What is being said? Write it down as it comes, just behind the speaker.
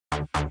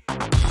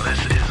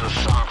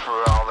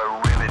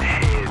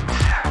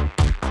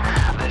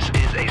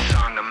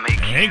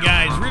Hey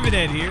guys,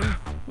 Rivethead here.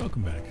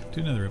 Welcome back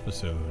to another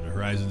episode of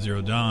Horizon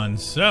Zero Dawn.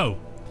 So,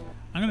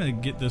 I'm going to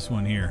get this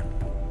one here.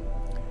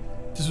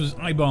 Just was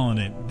eyeballing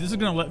it. This is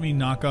going to let me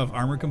knock off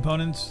armor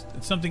components.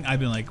 It's something I've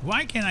been like,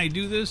 why can't I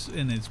do this?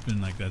 And it's been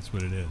like, that's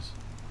what it is.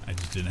 I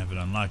just didn't have it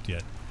unlocked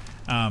yet.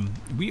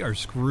 We are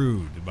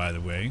screwed, by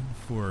the way,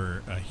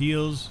 for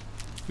heals.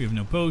 We have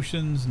no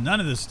potions,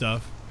 none of this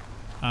stuff.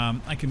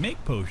 I can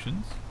make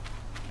potions.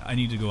 I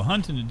need to go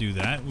hunting to do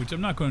that, which I'm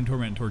not going to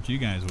torment and torture you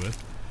guys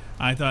with.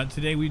 I thought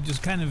today we'd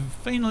just kind of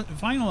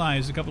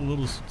finalize a couple of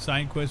little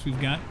side quests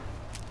we've got.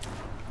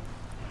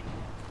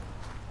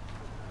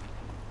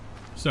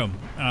 So,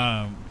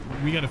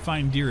 we got to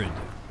find Dirid.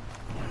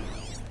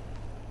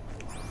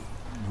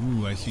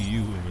 Ooh, I see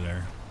you over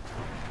there.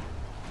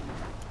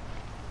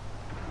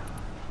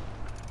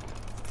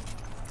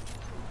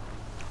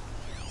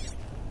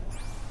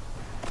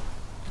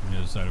 On the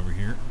other side over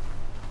here.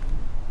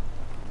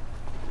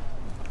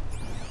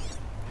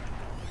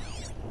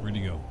 Where'd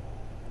he go?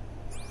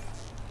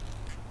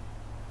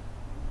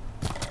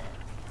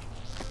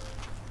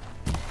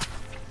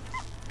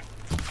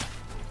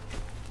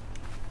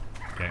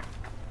 Okay.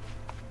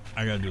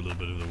 I gotta do a little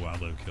bit of the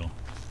wildlife kill.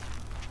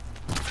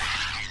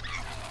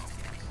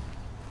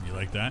 You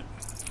like that?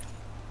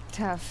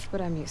 Tough,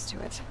 but I'm used to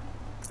it.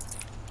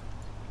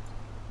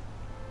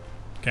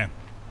 Okay.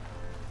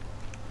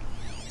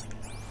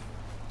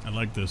 I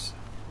like this.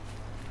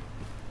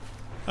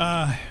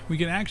 We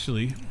can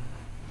actually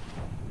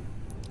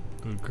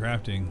go to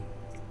crafting.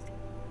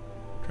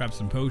 Trap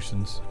some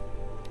potions.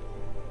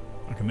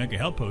 I can make a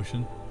health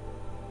potion.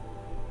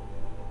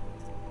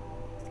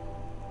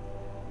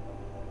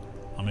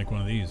 I'll make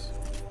one of these.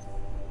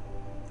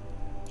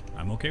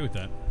 I'm okay with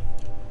that.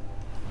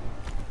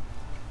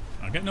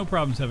 I got no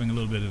problems having a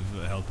little bit of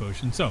a health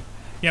potion. So,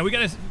 yeah, we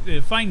gotta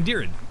find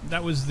Dirid.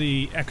 That was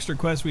the extra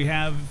quest we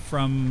have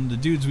from the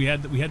dudes we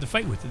had to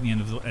fight with at the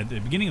end of at the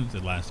beginning of the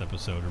last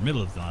episode or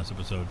middle of the last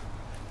episode.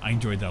 I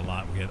enjoyed that a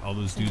lot. We had all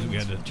those dudes that we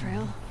had to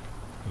trail.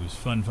 It was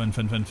fun.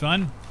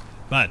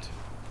 But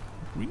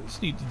we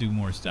just need to do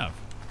more stuff.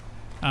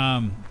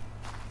 I'm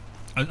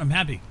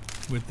happy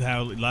with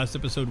how last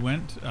episode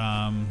went.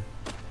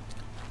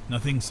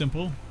 Nothing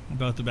simple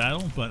about the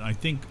battle, but I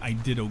think I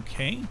did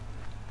okay.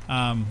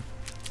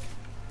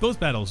 Both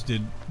battles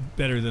did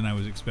better than I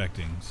was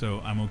expecting, so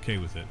I'm okay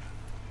with it.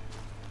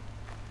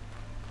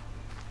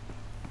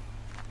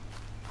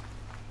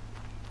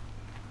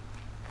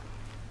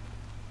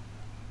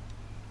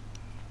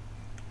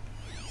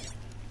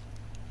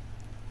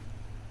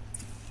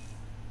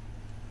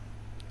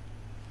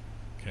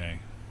 Okay.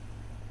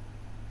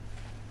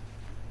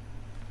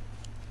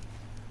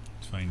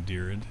 Let's find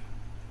Dirid.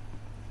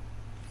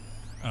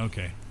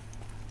 Okay.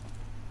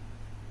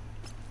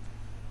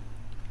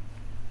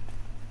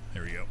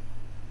 There we go.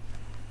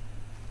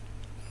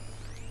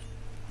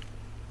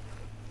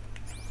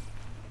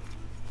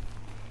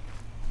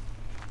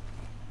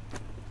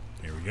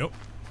 There we go.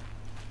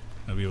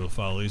 I'll be able to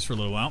follow these for a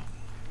little while.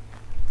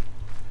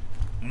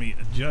 Let me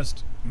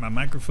adjust my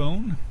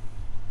microphone.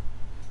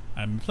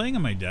 I'm playing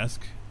on my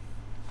desk,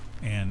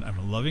 and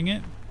I'm loving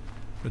it,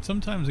 but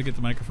sometimes I get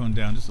the microphone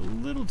down just a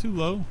little too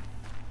low,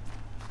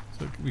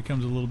 so it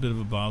becomes a little bit of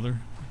a bother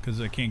because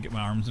I can't get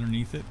my arms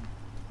underneath it.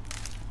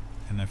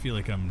 And I feel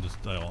like I'm just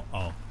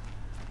all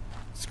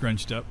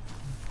scrunched up.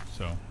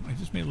 So I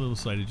just made a little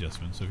slight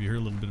adjustment. So if you hear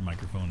a little bit of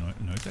microphone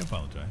noise, I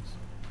apologize.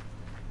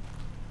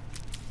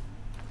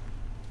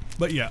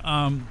 But yeah,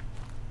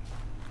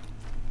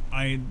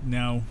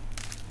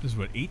 this is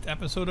what, 8th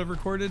episode I've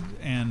recorded,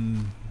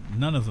 and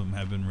none of them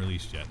have been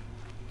released yet.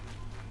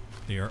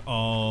 They are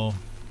all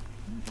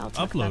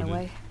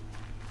uploaded,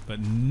 but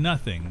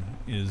nothing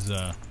is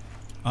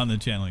on the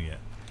channel yet.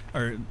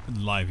 Or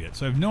live yet,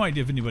 so I have no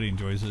idea if anybody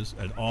enjoys this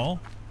at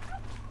all,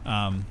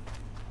 and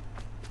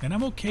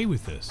I'm okay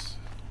with this.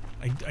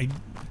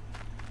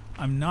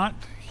 I'm not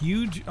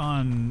huge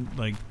on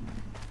like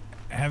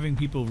having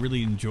people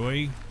really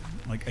enjoy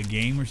like a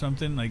game or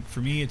something. Like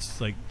for me,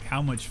 it's like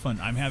how much fun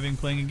I'm having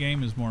playing a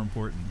game is more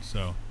important.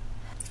 So,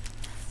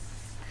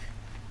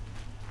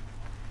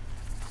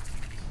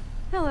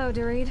 Hello,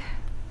 Dirid.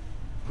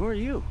 Who are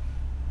you?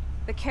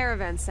 The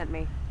caravan sent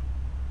me.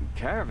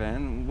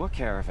 Caravan? What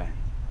caravan?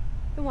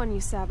 The one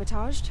you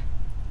sabotaged.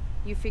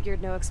 You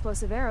figured no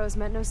explosive arrows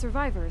meant no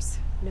survivors,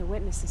 no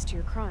witnesses to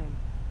your crime.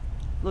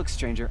 Look,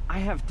 stranger, I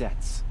have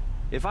debts.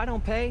 If I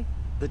don't pay,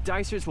 the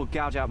Dicers will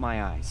gouge out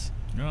my eyes.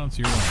 well, it's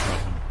your own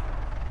problem.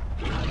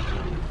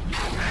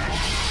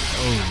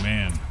 Oh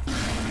man.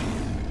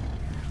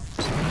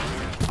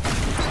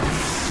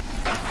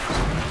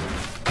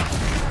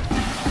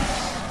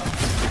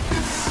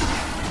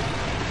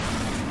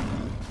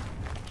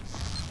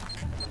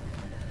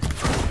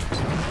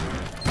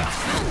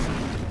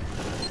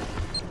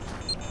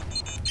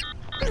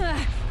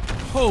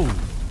 Oh!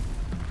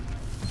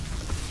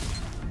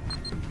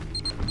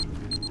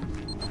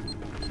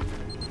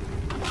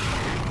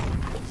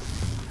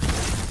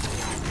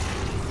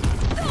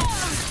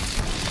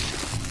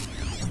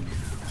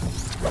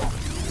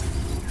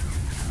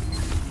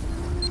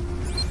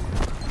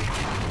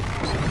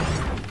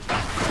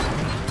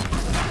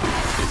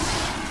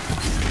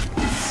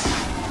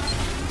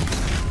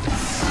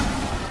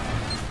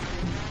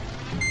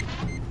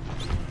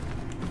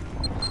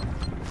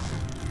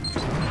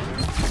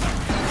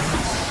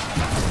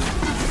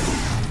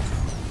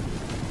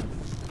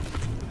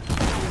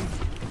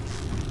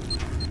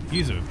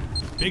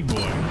 Big boy.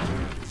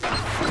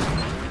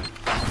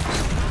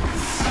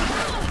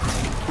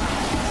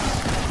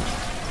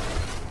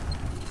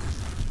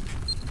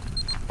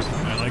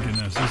 I liking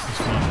this. This is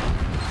fun.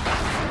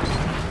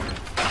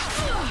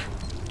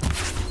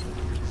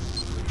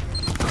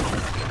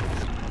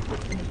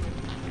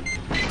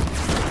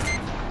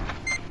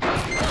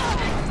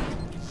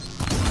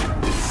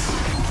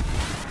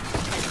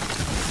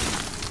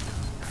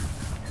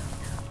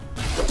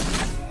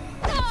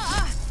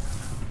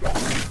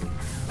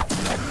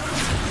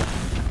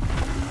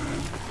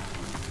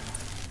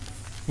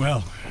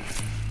 Well,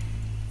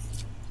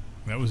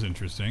 that was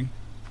interesting.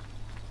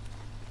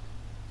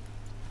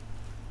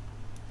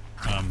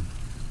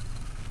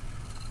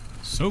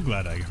 So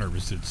glad I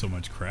harvested so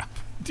much crap.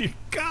 Dear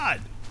God.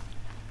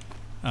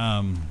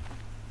 That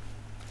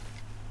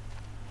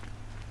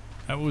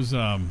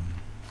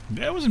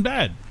wasn't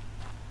bad.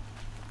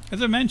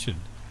 As I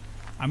mentioned,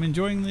 I'm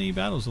enjoying the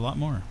battles a lot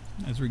more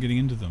as we're getting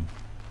into them.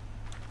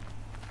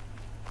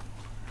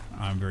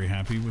 I'm very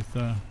happy with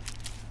how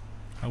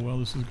well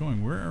this is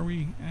going. Where are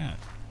we at?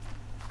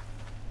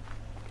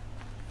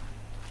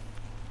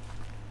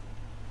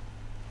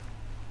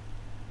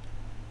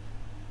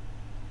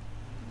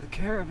 The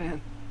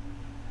caravan.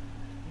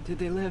 Did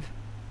they live?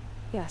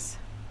 Yes.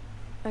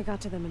 I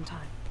got to them in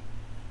time.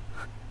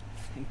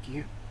 Thank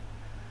you.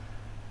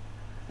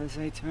 As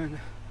I turn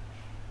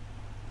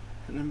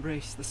and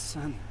embrace the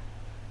sun,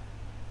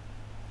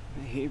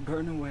 may he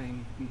burn away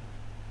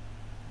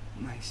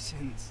my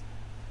sins.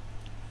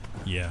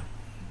 Yeah.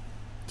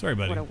 Sorry,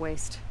 buddy. What a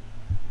waste.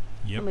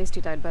 Yep. At least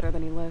he died better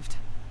than he lived.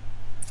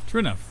 True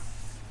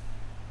enough.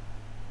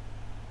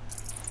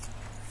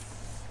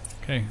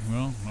 Okay,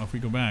 well, off we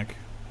go back.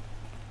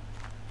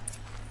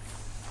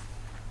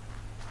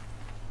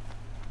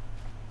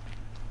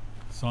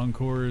 Song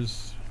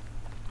cores,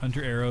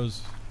 hunter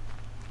arrows.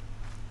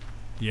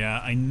 Yeah,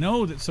 I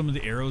know that some of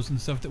the arrows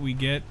and stuff that we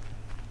get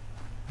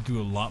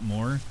do a lot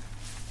more.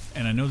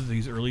 And I know that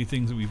these early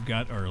things that we've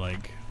got are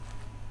like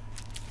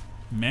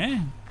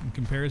meh in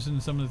comparison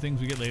to some of the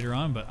things we get later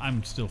on, but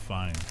I'm still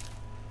fine.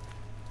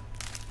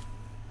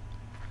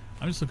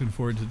 I'm just looking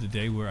forward to the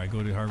day where I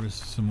go to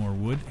harvest some more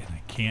wood and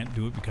I can't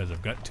do it because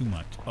I've got too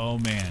much. Oh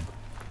man,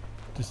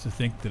 just to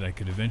think that I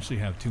could eventually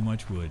have too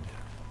much wood.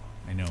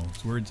 I know,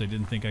 it's words I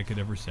didn't think I could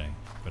ever say,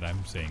 but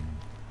I'm saying them.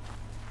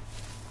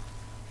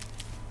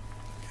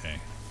 Okay.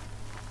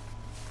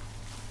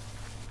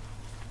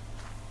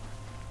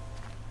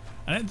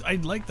 And I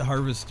like the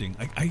harvesting.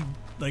 I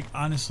like,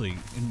 honestly,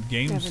 in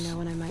games... Never know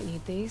when I might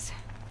need these.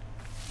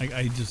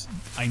 I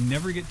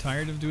never get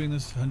tired of doing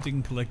this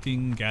hunting,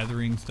 collecting,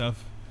 gathering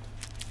stuff.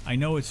 I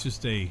know it's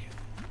just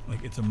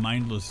it's a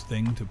mindless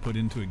thing to put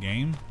into a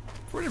game.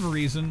 For whatever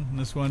reason, in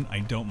this one, I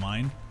don't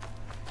mind.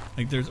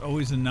 Like, there's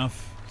always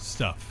enough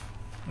stuff.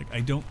 Like,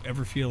 I don't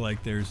ever feel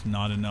like there's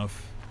not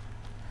enough,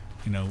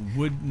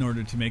 wood in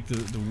order to make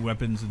the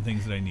weapons and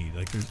things that I need.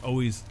 Like, there's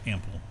always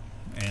ample.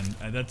 And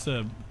that's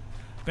a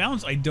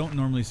balance I don't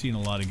normally see in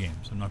a lot of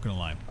games. I'm not going to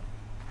lie.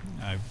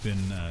 I've been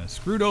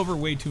screwed over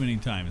way too many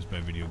times by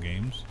video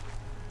games.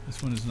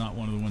 This one is not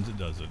one of the ones that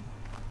does it.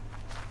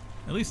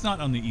 At least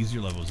not on the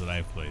easier levels that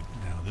I've played.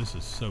 Now, this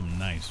is so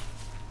nice.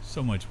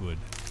 So much wood.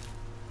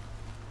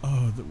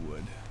 Oh, the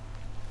wood.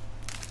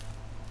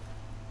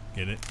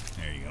 Get it?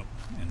 There you go.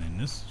 And then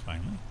this,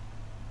 finally.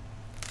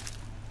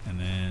 And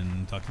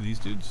then talk to these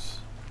dudes.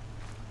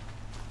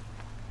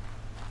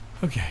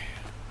 Okay.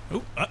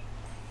 Oh,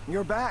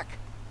 You're back.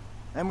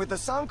 And with the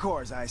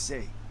Suncors, I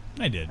see.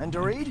 I did. And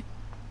Dorit?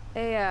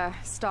 A,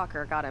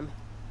 stalker got him.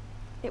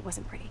 It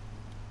wasn't pretty.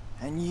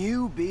 And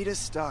you beat a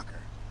stalker.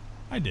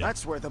 I did.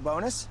 That's worth a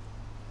bonus.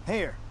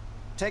 Here,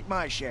 take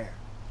my share.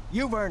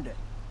 You've earned it.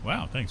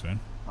 Wow, thanks, man.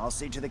 I'll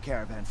see to the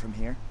caravan from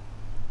here.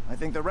 I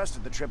think the rest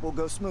of the trip will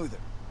go smoother.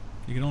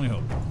 You can only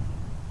hope.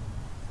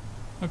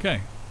 Okay.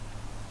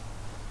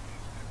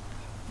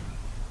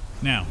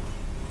 Now,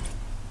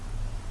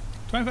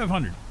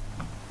 2,500.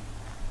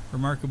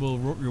 Remarkable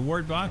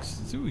reward box.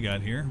 Let's see what we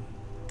got here.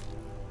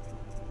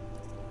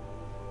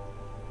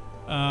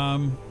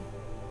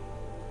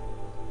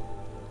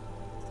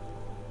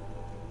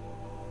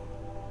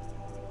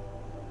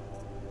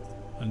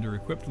 Under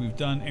equipped, we've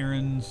done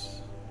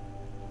errands.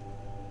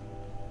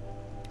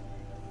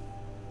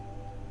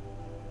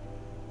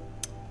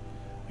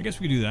 I guess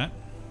we could do that.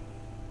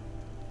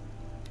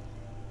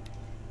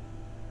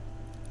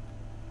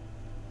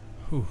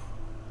 Whew.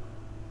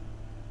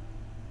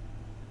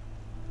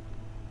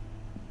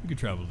 We could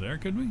travel there,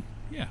 could we?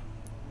 Yeah.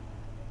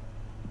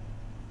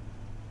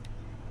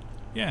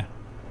 Yeah.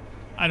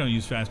 I don't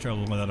use fast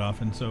travel that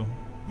often, so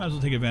might as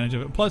well take advantage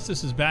of it. Plus,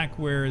 this is back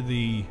where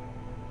the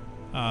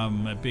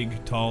that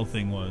big tall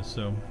thing was,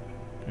 so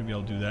maybe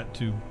I'll do that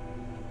too.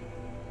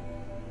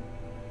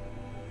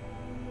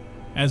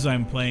 As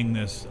I'm playing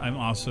this, I'm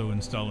also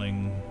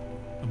installing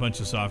a bunch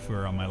of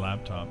software on my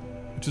laptop,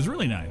 which is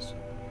really nice.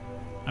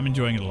 I'm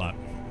enjoying it a lot.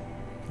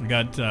 I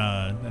got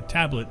a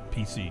tablet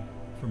PC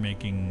for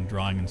making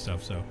drawing and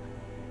stuff, so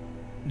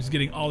I'm just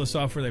getting all the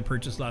software that I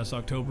purchased last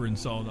October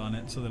installed on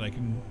it so that I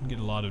can get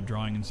a lot of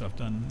drawing and stuff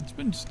done. It's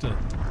been just a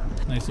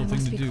nice little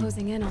thing to do. Must be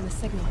closing in on the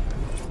signal.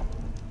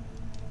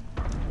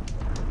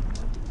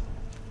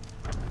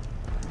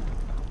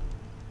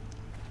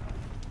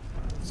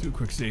 Let's do a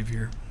quick save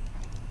here.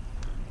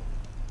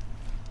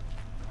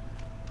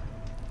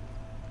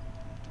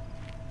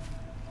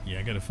 Yeah,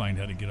 I gotta find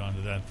how to get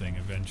onto that thing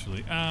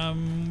eventually.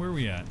 Where are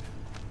we at?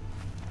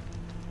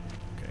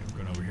 Okay, we're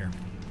going over here.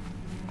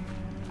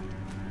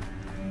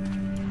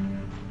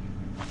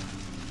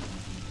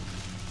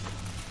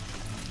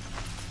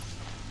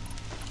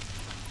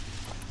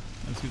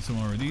 Let's get some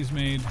more of these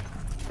made.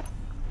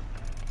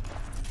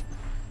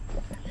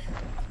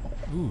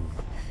 Ooh.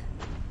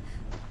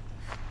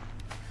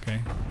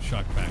 Okay,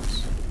 shock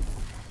packs.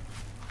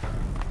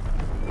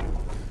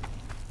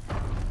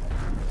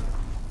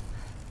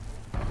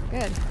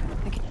 Good.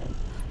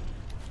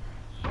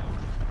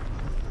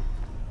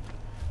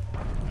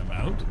 I'm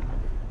out.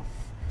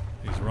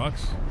 These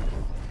rocks.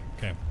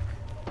 Okay.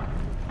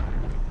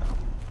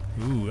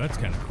 Ooh, that's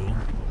kind of cool.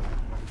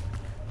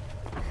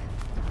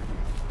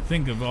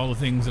 Think of all the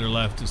things that are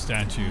left to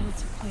statue.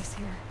 What's a place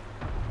here?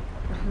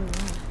 Or who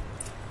won?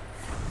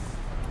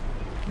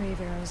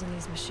 Grave arrows in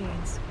these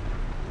machines.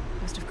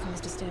 Must have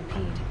caused a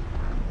stampede.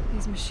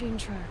 These machine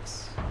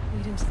tracks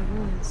lead into the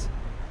ruins.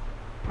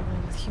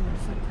 Along with human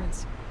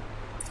footprints.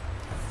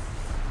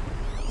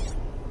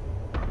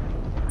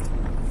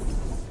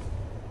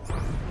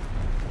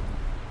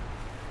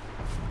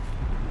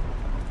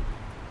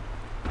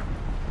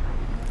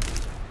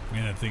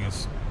 Man, that thing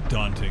is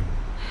daunting.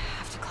 I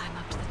have to climb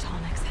up to the tall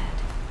neck's head.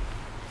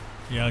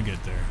 Yeah, I'll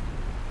get there.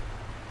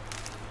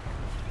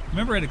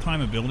 Remember I had to climb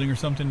a building or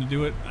something to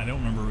do it? I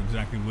don't remember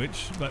exactly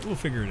which, but we'll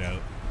figure it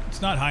out.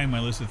 It's not high on my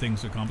list of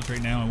things to accomplish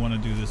right now. I want to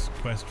do this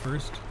quest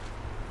first.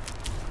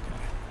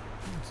 Okay,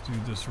 let's do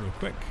this real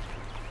quick.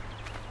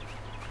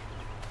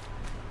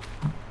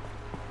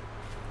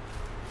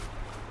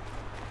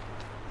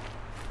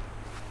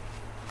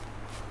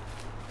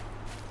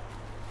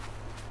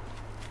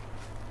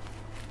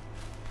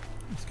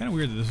 It's kind of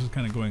weird that this is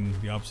kind of going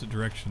the opposite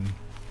direction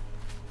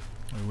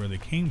of where they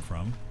came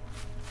from.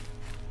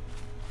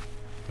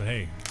 But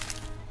hey,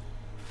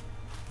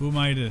 who am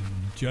I to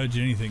judge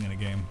anything in a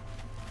game?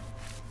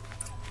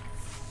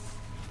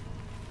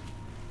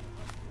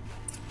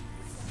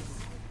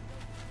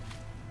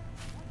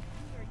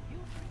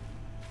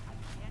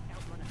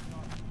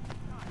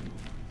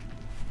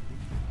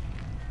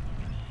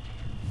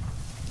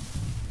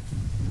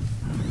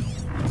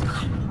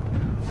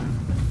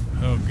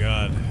 Oh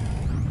God.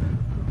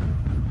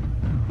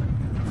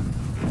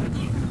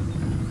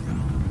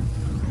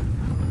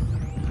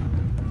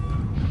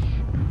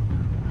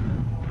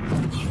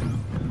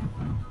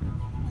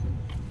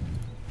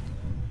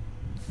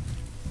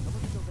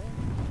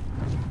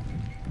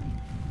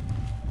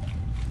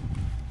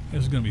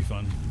 This is gonna be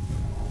fun.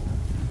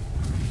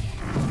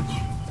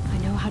 I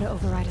know how to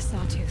override a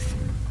sawtooth.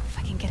 If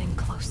I can get in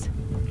close.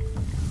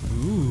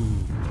 Ooh.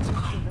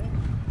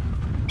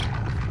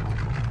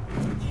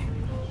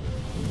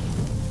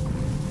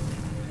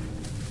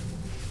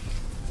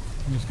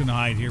 I'm just gonna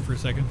hide here for a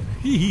second.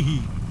 Hee hee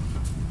hee.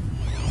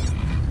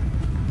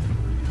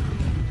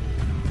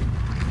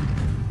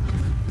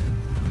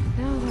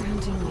 Now they're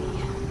hunting me.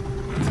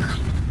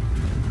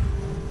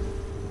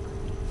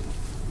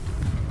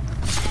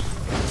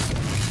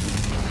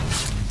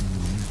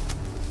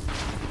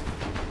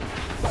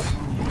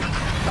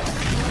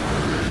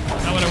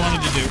 Not what I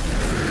wanted to do.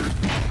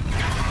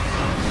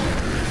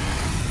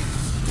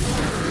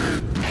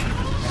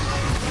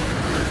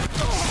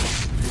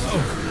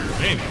 Oh,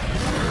 baby.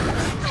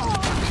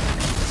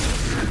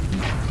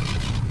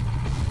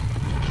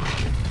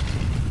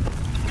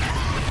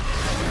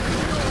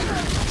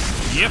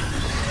 Yep.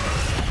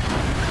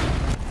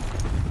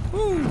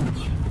 Woo.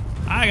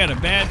 I got a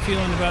bad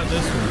feeling about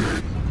this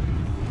one.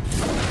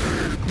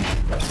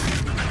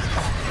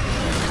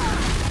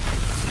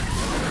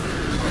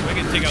 If I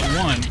can take out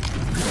one.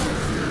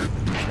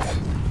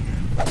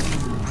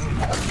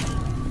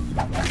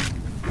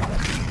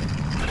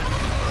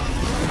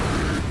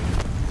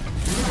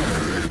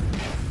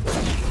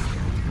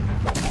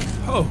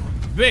 Oh,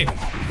 baby.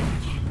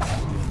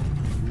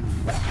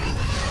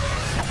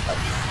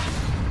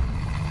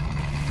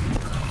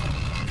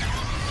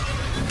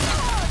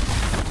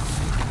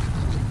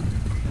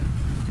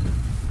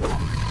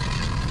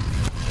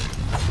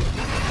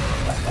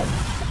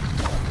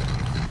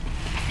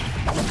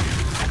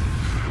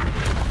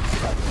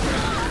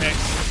 Okay,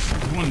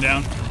 one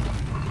down.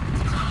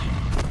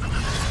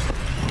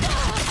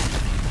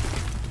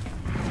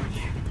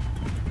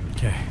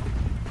 Okay.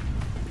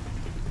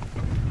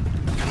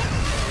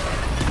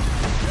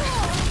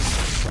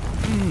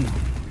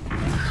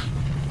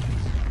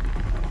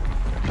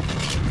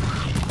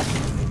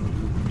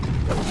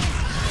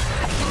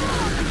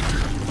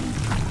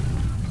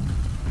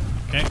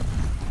 Okay.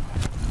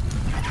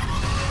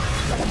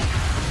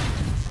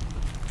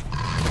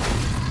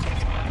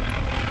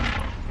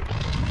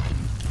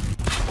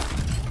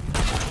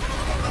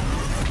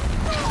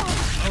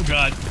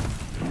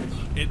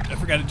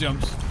 forgot it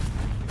jumps.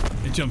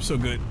 It jumps so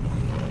good.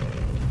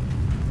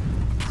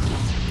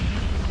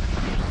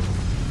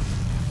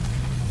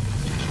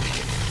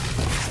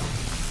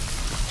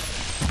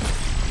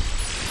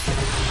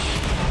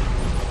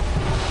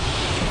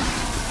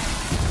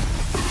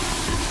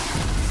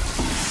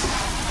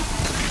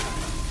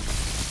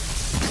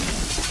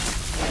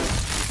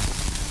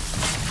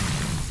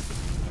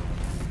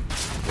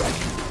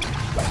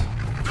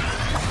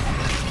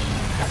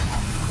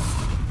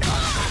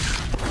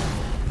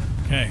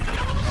 Okay.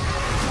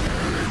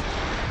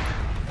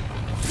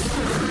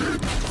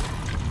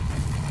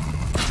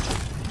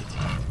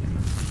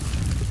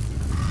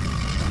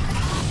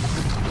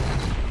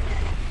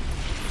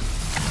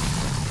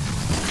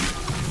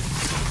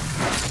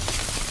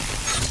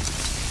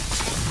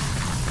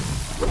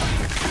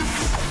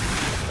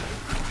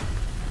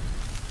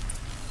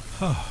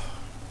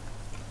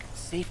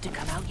 Safe to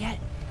come out yet?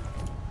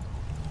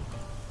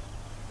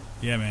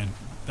 Yeah, man.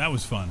 That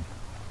was fun.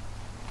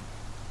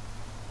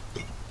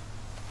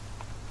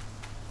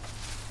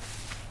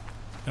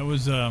 That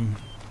was a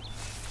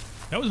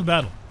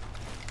battle.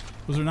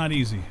 Those are not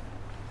easy.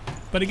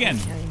 But again,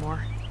 Can't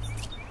anymore.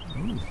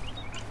 ooh.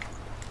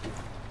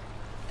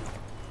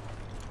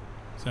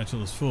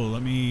 Satchel is full.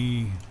 Let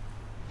me.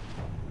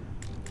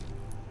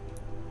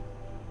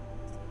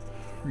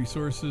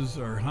 Resources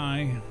are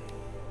high.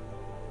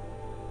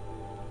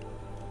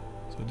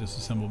 So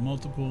disassemble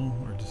multiple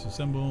or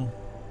disassemble.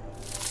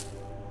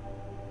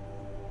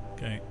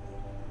 Okay.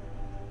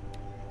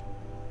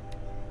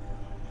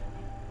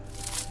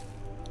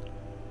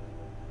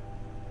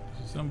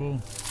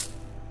 Disassemble.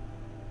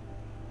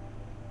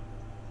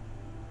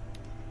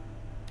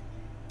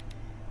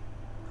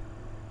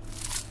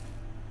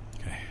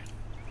 Okay.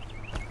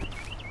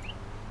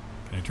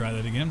 Can I try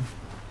that again?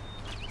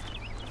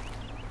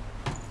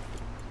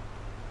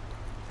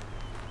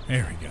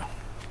 There we go.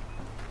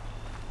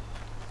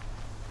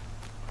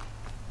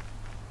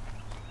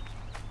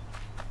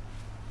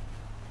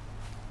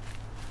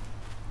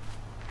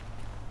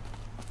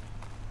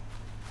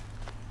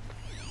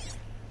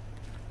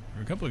 There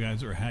are a couple of guys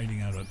that are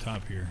hiding out on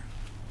top here.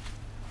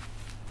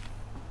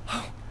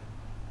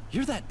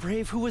 You're that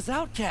brave who was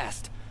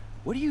outcast.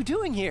 What are you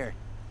doing here?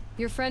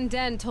 Your friend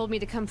Den told me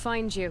to come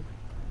find you.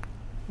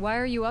 Why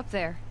are you up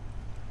there?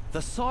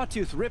 The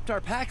Sawtooth ripped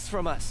our packs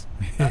from us.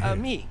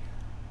 Me.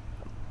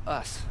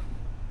 Us.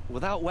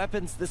 Without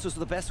weapons, this was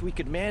the best we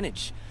could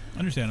manage.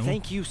 Understandable.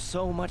 Thank you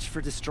so much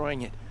for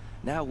destroying it.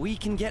 Now we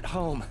can get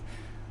home.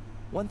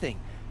 One thing,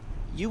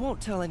 you won't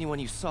tell anyone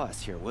you saw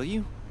us here, will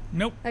you?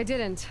 Nope. I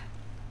didn't.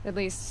 At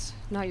least,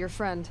 not your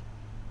friend.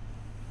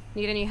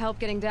 Need any help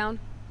getting down?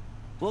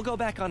 We'll go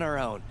back on our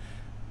own.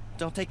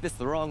 Don't take this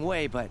the wrong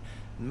way, but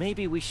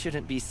maybe we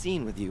shouldn't be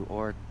seen with you,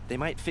 or they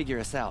might figure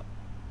us out.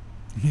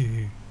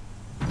 I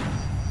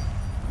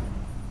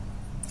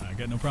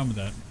got no problem with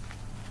that.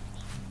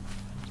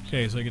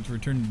 Okay, so I get to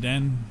return to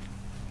Den.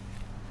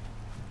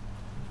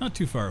 Not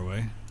too far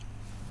away.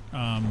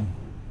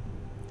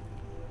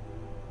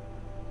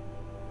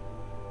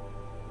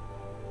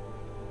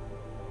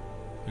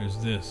 There's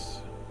this.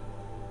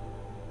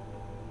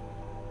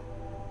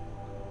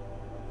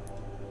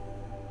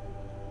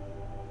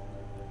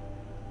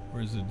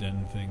 Where's the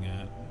Den thing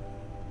at?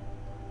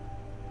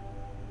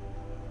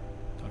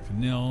 Talk to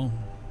Nil.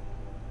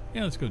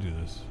 Yeah, let's go do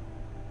this.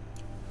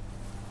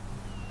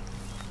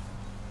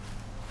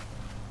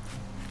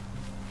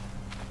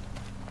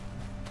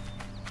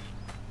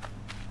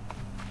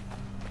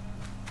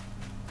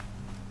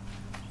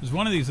 There's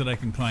one of these that I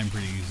can climb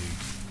pretty easy.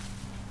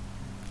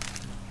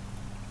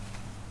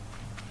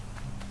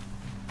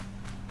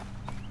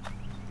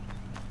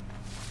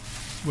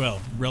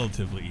 Well,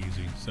 relatively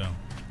easy, so.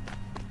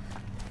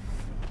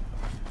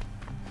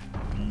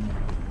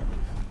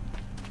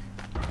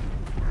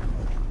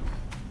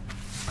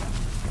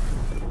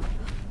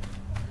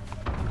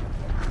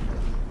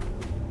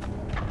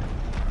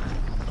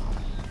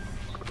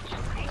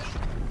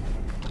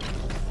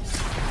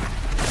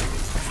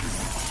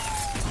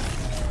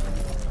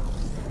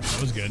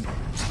 That was good.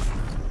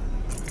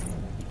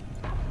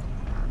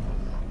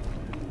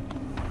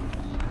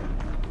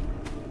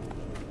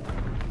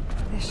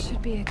 This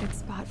should be a good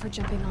spot for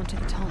jumping onto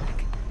the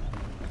tonic.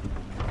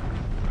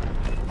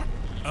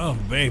 Oh,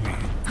 baby.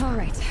 All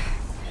right.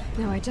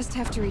 Now I just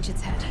have to reach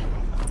its head.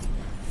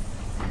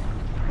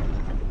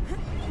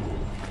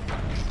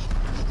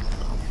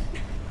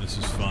 This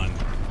is fun.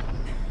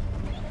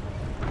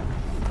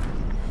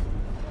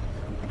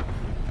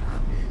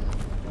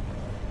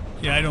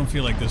 Yeah, I don't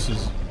feel like this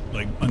is,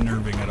 like,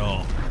 unnerving at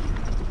all.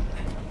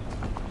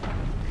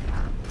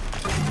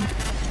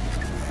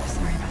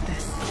 Sorry about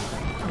this.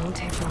 It won't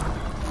take long.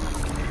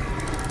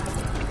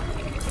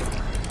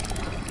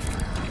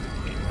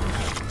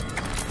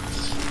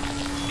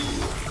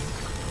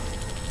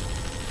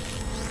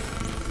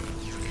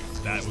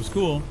 That was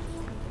cool.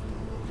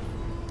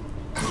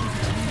 It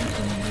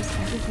remembers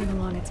everything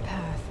along its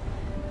path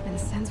and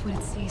sends what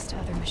it sees to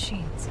other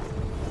machines.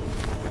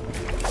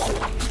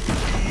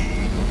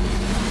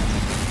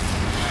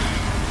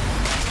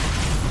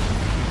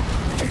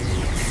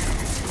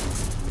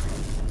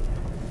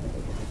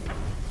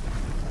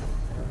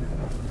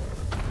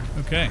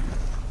 Okay.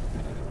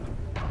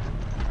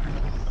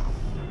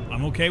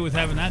 I'm okay with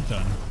having that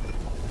done.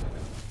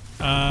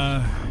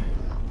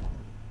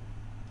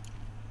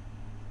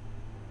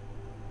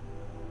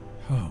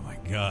 Oh my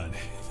god.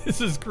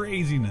 This is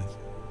craziness.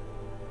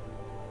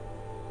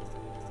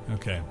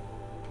 Okay.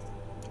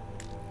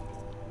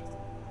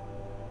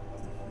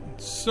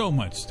 So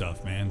much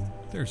stuff, man.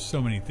 There's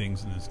so many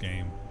things in this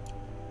game.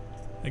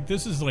 Like,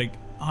 this is like,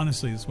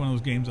 honestly, it's one of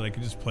those games that I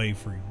could just play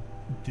for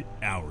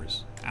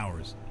hours.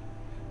 Hours.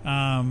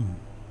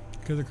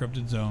 Because of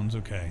corrupted zones,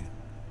 okay.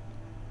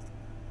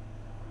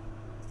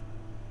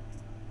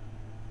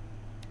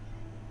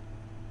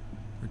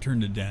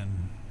 Return to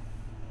den.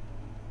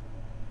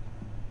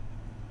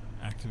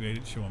 Activate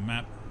it, show a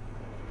map.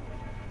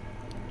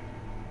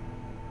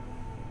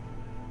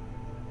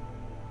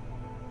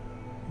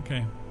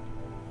 Okay.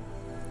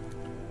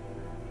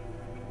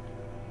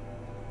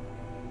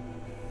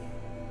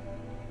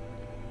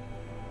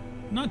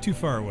 Not too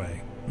far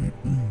away.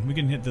 We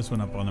can hit this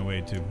one up on the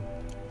way too.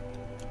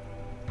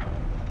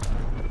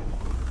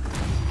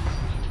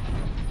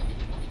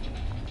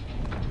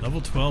 Level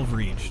 12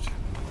 reached.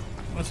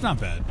 That's not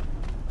bad.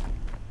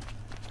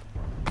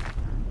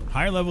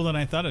 Higher level than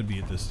I thought I'd be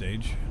at this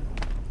stage.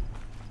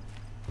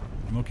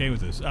 I'm okay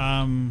with this.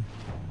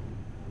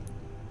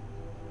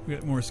 We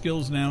got more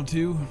skills now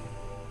too.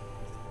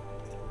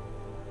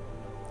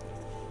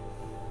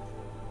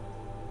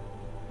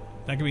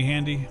 That could be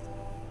handy.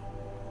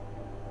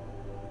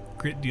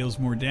 Crit deals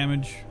more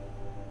damage.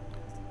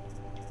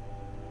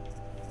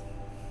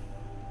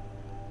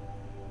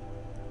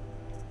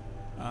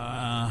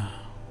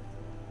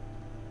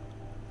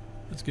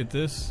 Let's get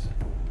this,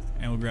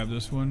 and we'll grab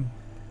this one,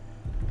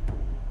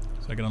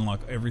 so I can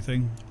unlock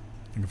everything.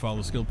 I can follow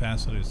the skill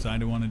paths that I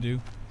decide I want to do.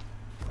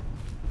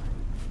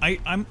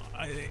 I've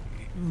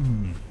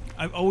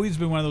always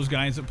been one of those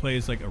guys that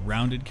plays like a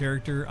rounded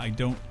character. I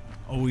don't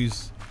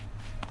always.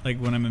 Like,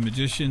 when I'm a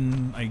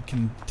magician, I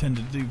can tend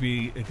to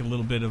be like a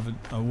little bit of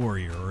a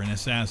warrior or an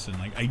assassin.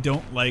 Like, I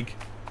don't like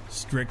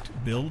strict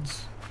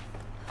builds.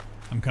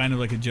 I'm kind of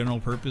like a general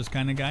purpose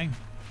kind of guy.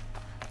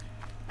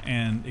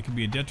 And it can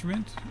be a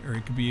detriment or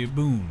it could be a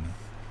boon.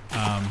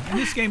 In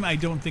this game, I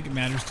don't think it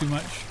matters too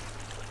much.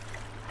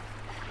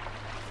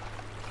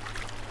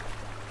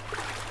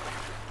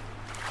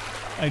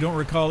 I don't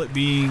recall it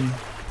being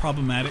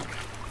problematic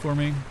for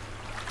me.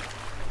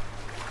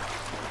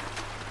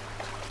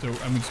 So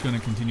I'm just going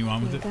to continue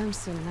on with it. Them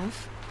soon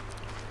enough.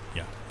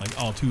 Yeah, like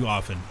all too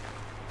often.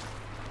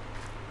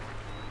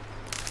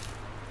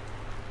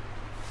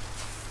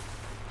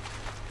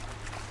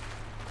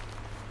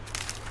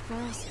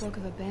 Farrell spoke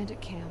of a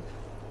bandit camp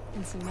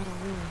and some metal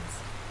ruins.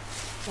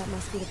 That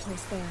must be the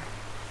place there.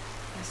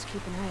 Best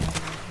keep an eye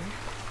out around here.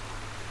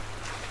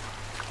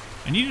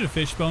 I needed a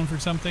fishbone for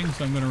something,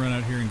 so I'm going to run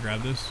out here and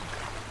grab this.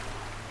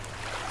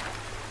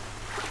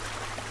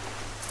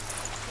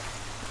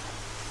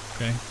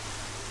 Okay.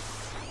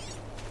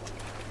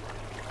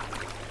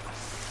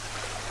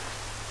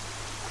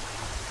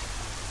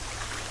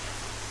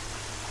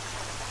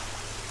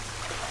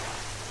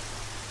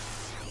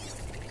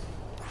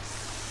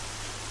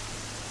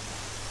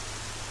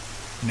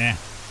 Nah.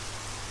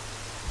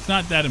 It's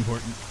not that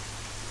important.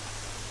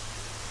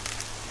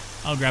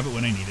 I'll grab it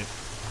when I need it.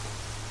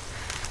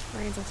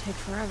 Rains will take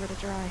forever to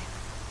dry.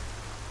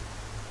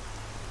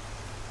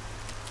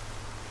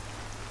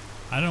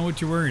 I don't know what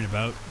you're worried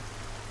about.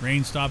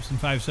 Rain stops in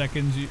 5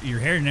 seconds.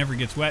 Your hair never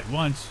gets wet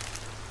once.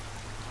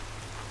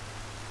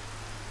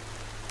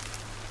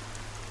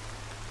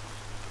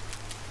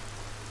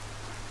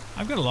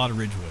 I've got a lot of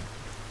ridgewood.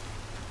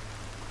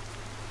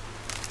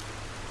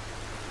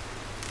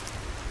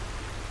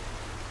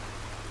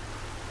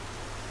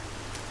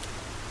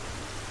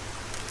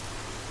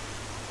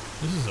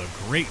 This is a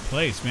great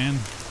place, man.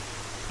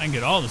 I can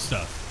get all the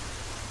stuff.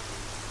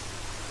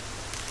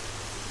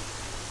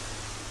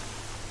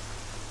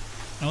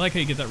 I like how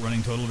you get that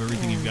running total of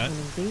everything you've got. One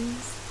of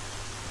these.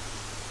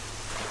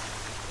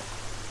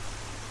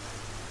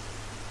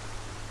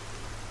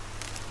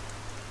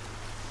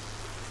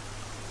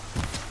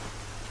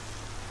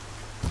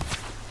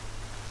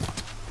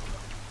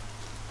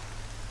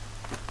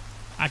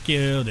 I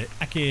killed it.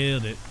 I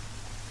killed it.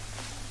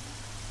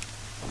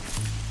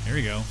 There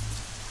we go.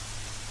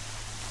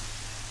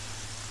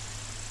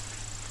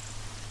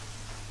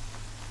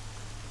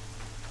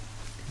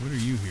 What are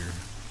you here?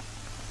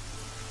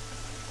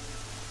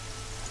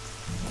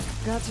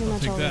 Got too I'll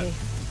much take that. already.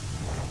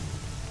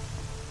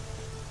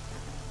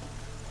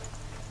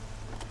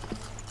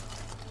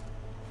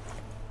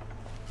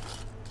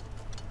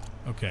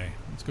 Okay,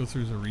 let's go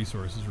through the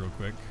resources real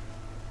quick.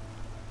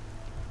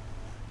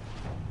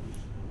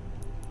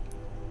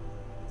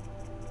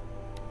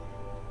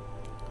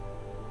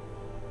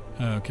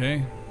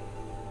 Okay.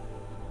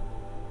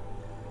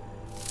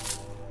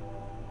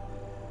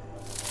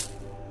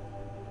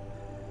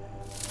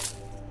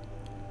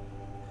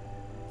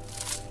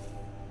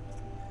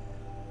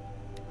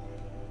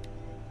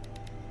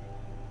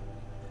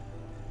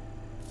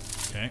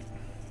 Okay.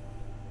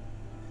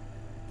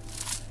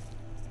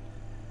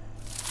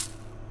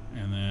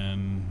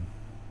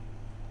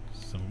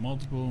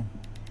 multiple.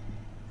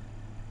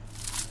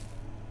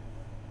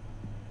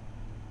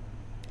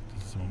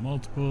 Disassemble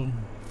multiple.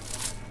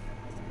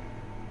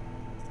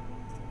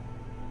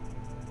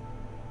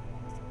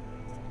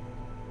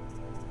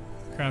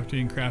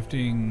 Crafting.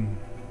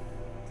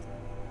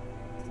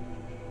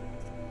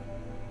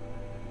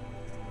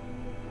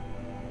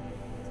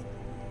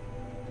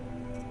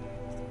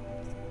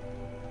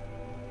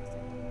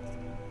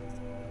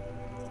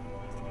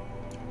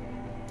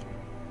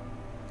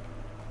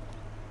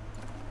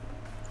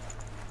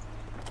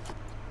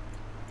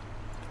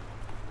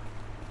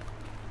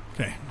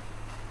 Okay.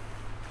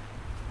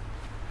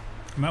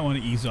 I might want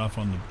to ease off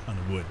on the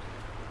wood.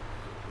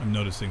 I'm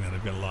noticing that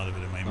I've got a lot of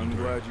it in my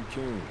inventory. I'm glad you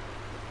came.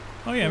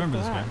 Oh yeah, I remember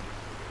this guy.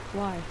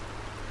 Why?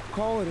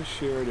 Call it a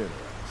shared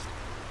interest.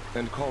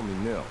 And call me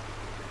Nil.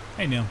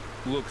 Hey Neil.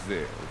 Look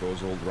there,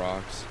 those old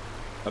rocks.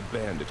 A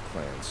bandit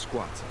clan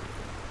squats on them.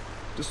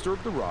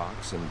 Disturb the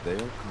rocks and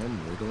they'll come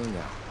wriggling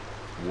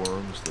out.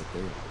 Worms that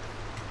they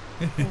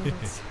are.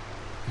 Bandits.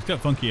 He's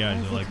got funky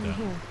eyes, I like come that.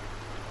 here.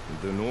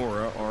 The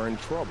Nora are in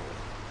trouble.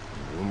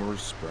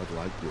 Rumors spread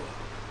like blood.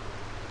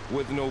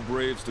 With no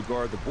braves to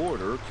guard the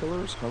border,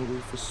 killers hungry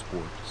for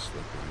sport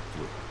slip right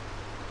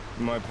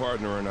through. My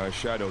partner and I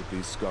shadowed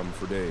these scum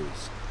for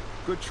days.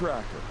 Good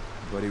tracker,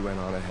 but he went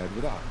on ahead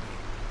without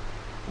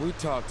me. We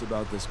talked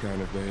about this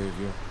kind of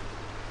behavior.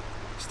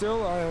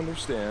 Still, I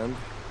understand.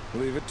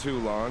 Leave it too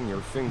long,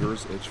 your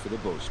fingers itch for the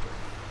bowstring.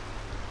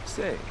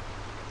 Say,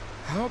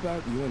 how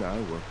about you and I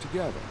work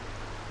together?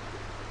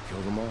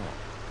 Kill them all.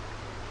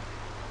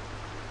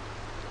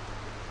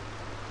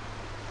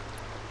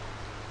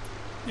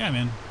 Yeah,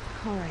 man.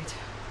 All right.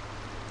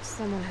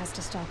 Someone has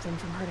to stop them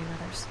from hurting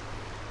others.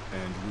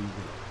 And we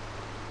will.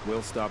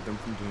 We'll stop them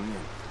from doing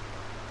anything.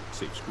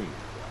 Safe screaming.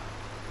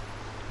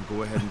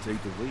 Go ahead and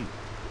take the lead.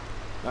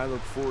 I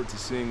look forward to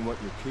seeing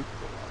what you're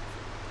capable of.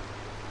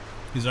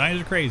 His eyes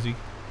are crazy,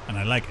 and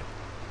I like it.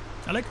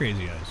 I like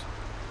crazy eyes.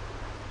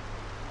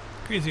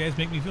 Crazy eyes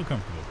make me feel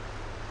comfortable.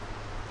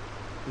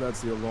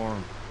 That's the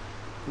alarm.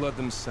 Let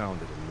them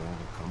sound it and more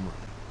will come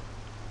running.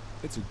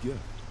 It's a gift.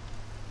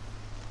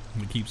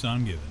 And it keeps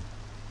on giving.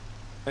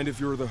 And if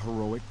you're the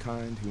heroic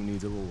kind who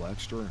needs a little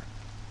extra,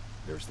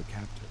 there's the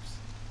captives.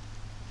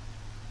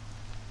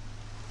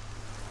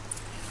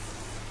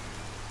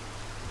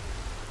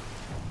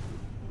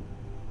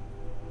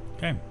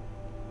 Okay.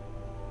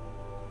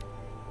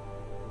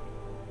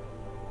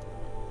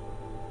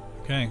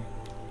 Okay.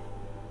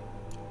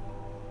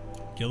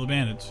 Kill the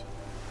bandits.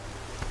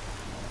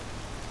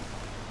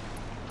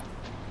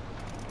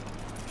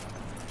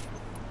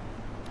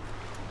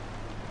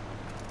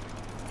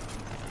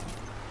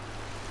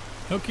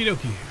 Okie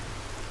dokie.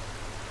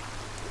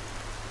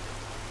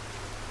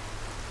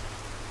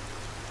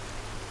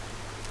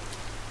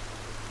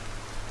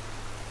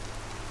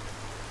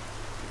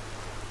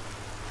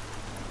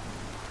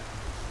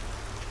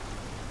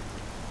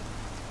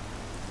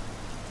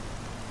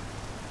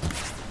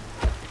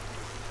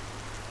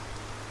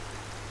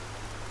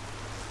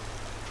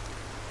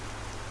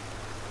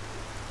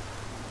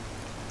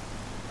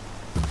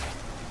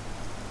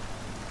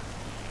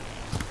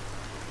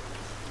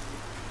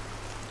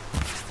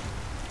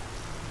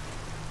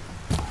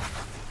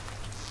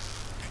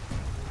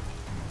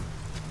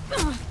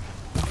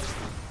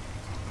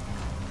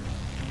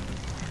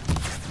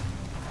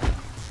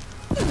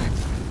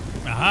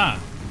 Aha!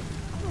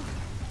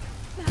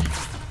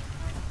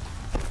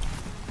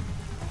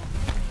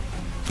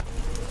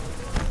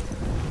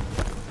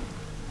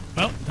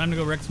 Well, time to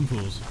go wreck some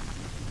fools.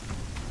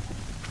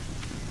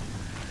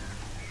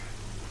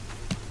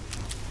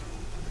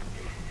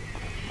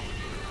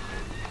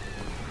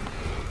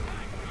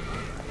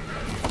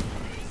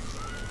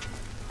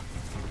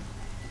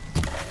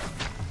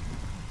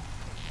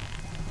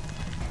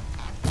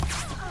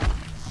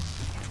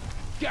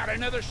 Got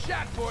another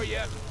shot for you.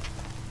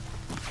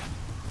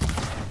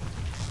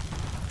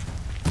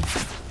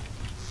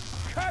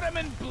 Cut him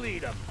and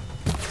bleed him.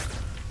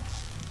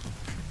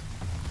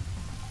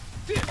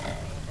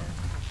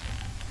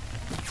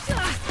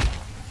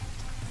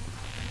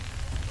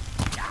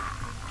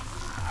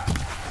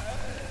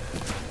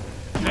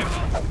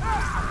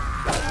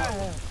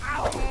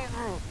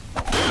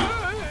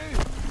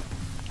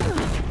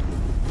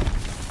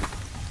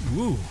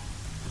 Woo!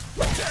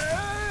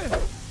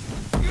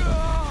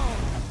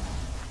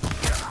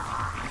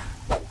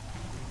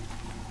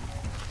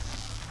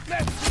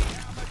 Let's see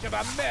how much of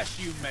a mess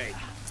you make.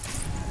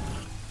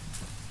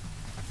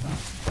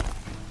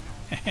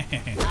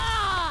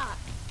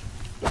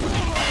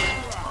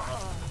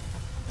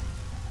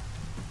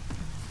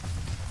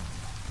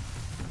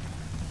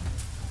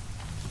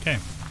 Okay.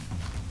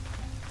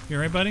 You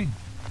alright, buddy?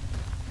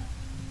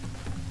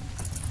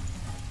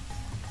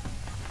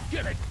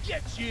 Gonna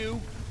get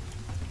you.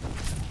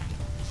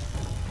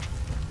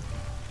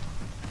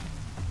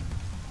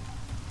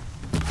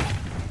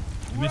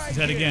 You missed his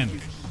head Right here, again. you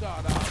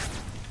sawed-off.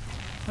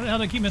 How the hell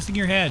do I keep missing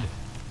your head?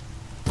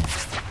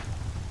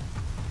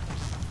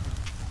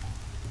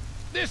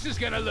 This is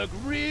gonna look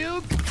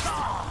real.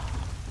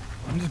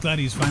 I'm just glad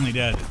he's finally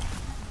dead.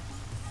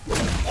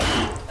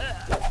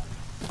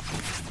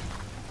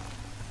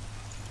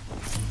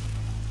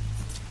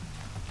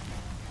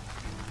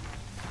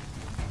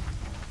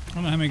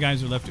 don't know how many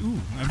guys are left. Ooh,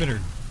 I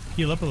better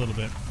heal up a little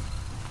bit.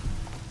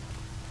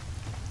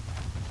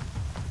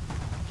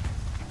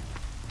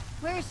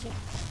 Where is she?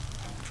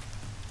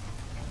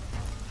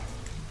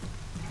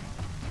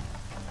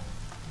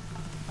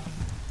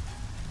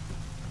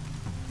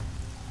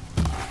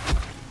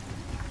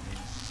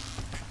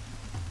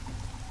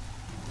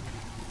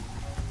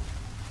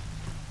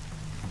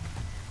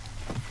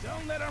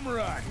 Don't let him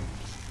run.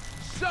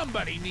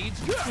 Somebody needs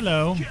good.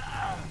 Hello.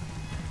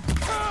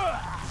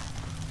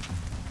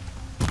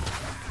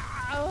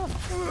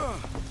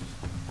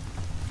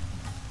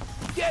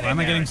 Get Why in am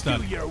I there getting and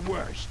stuck? Do your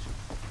worst.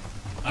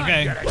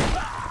 Okay.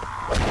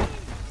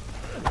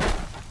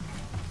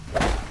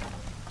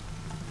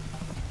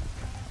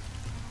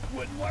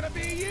 Wouldn't want to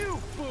be you,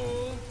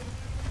 fool.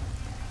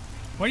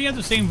 Why do you have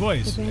the same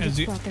voice The as bandits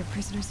you? brought their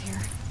prisoners here.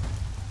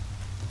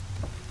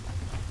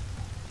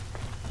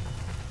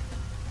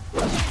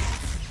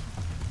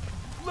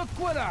 Look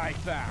what I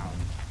found.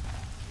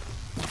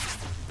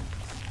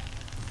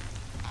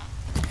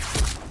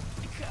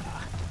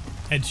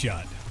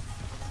 Headshot.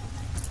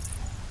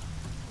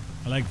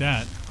 I like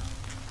that.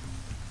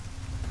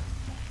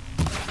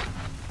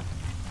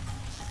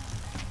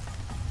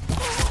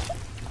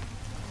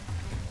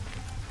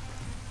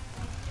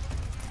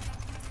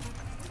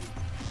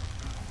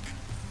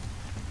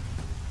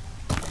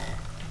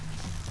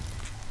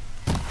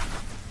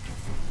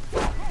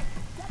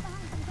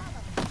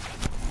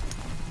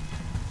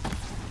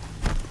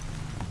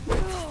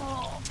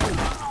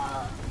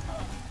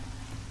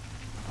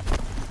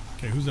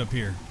 Okay, who's up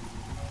here?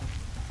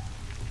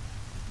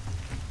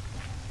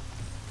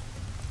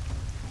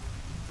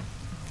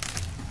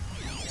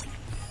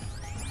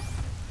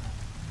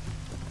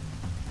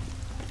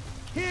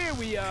 Here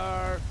we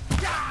are.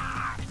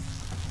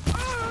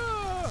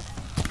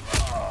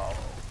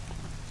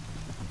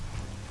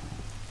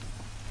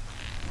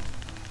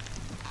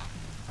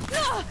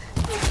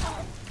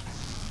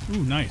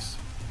 Ooh, nice.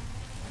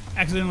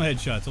 Accidental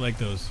headshots. I like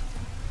those.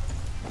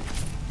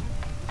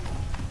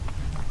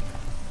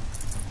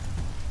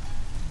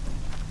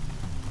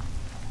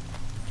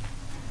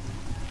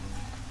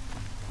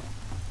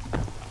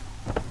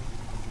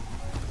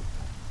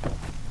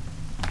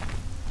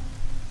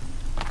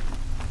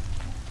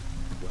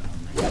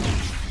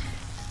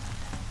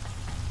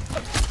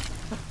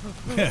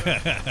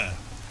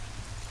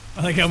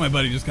 I like how my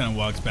buddy just kind of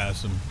walks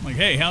past him. I'm like,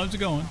 hey, how's it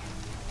going?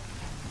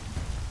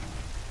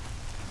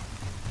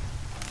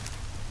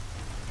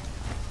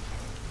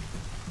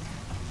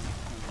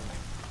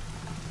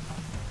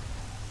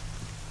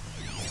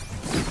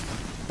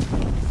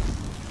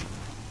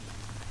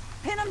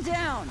 Pin him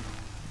down!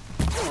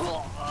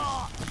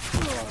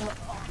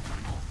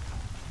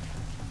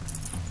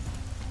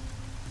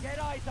 Get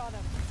eyes on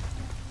him!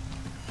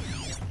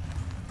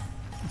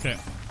 Okay.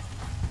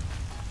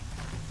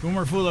 One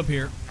more fool up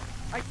here.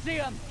 I see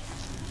him!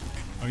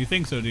 Oh, you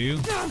think so, do you?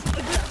 You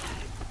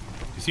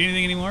see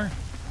anything anymore?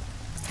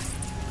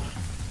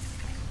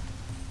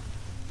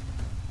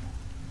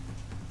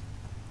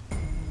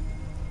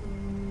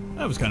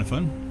 That was kind of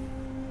fun.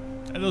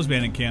 Those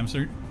bandit camps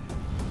are...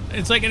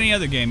 It's like any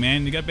other game,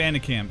 man. You got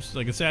bandit camps.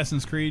 Like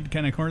Assassin's Creed,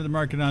 kind of cornered the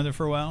market on it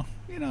for a while.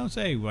 You know,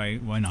 say, why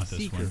not this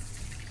Seeker, one?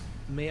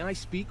 may I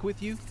speak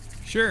with you?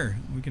 Sure,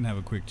 we can have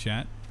a quick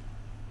chat.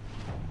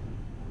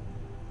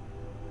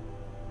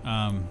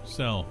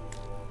 Sell.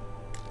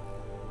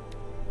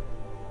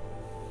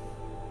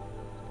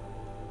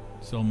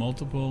 Sell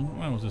multiple.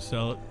 Why don't we just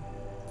sell it?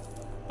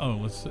 Oh,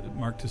 let's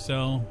mark to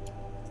sell.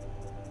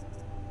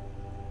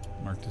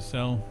 Mark to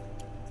sell.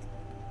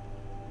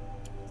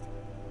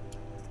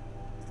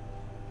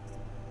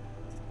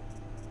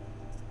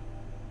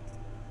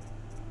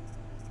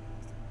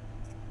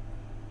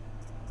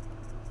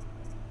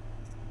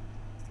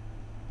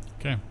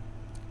 Okay.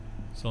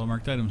 Sell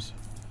marked items.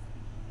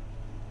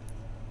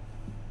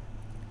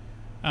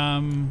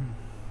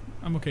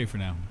 I'm okay for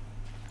now.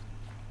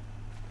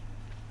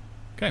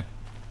 Okay.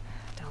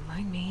 Don't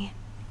mind me.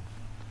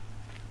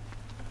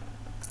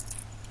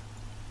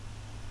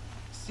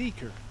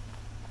 Seeker,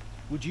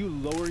 would you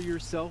lower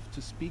yourself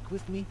to speak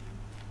with me?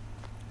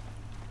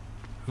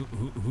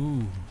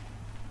 Who?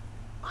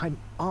 I'm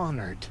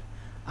honored.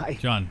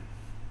 John.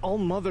 All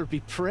Mother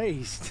be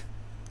praised.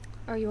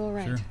 Are you all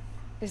right? Sure.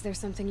 Is there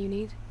something you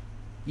need?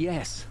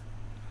 Yes.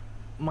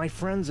 My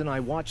friends and I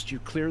watched you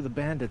clear the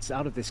bandits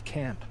out of this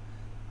camp.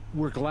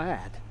 We're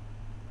glad.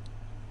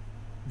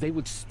 They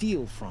would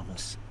steal from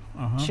us,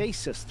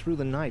 chase us through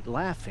the night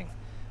laughing.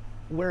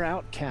 We're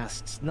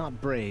outcasts, not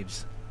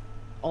braves.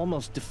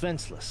 Almost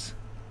defenseless.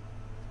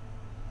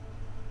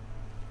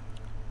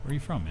 Where are you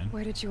from, man?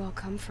 Where did you all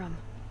come from?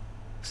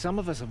 Some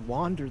of us have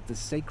wandered the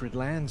sacred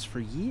lands for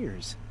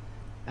years.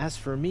 As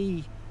for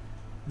me,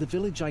 the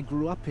village I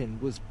grew up in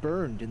was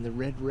burned in the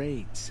Red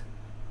Raids.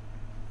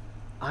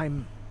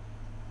 I'm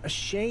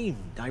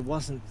ashamed I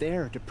wasn't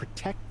there to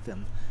protect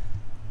them,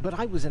 but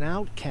I was an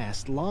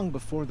outcast long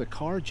before the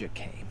Carja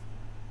came.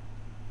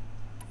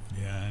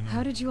 Yeah, I know.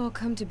 How did you all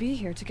come to be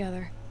here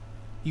together?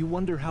 You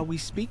wonder how we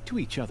speak to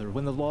each other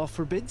when the law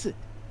forbids it.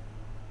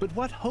 But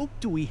what hope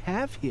do we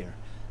have here,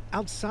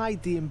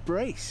 outside the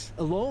embrace,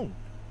 alone?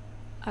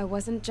 I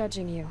wasn't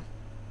judging you.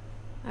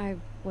 I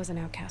was an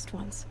outcast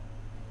once.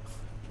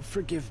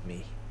 Forgive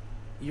me.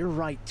 You're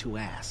right to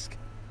ask.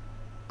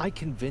 I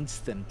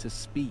convinced them to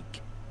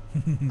speak.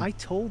 I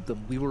told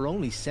them we were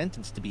only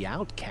sentenced to be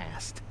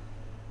outcast,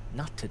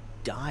 not to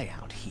die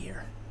out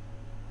here.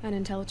 An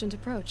intelligent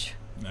approach.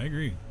 I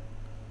agree.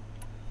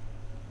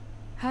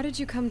 How did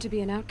you come to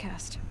be an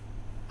outcast?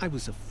 I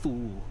was a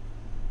fool.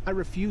 I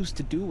refused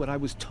to do what I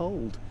was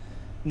told.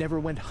 Never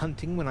went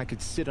hunting when I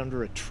could sit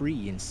under a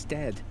tree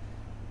instead.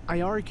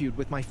 I argued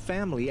with my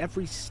family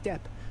every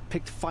step,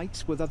 picked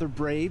fights with other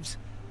braves.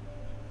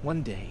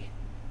 One day,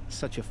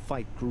 such a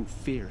fight grew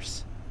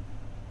fierce.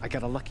 I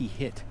got a lucky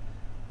hit,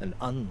 an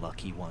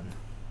unlucky one.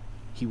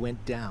 He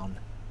went down,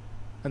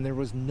 and there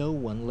was no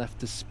one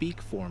left to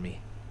speak for me.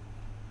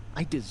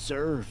 I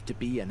deserve to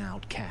be an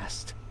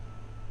outcast.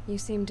 You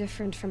seem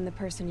different from the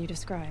person you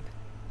describe.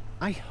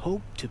 I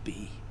hope to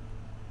be.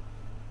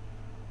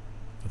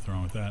 What's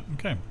wrong with that?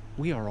 Okay.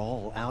 We are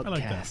all like that.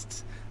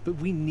 outcasts, but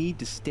we need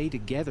to stay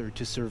together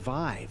to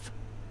survive.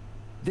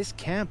 This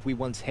camp we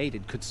once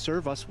hated could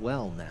serve us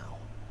well now.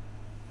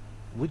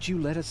 Would you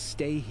let us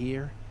stay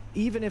here,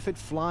 even if it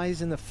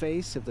flies in the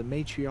face of the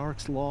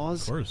matriarch's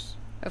laws? Of course.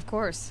 Of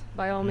course,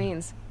 by all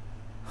means.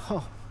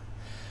 Oh,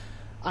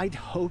 I'd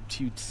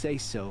hoped you'd say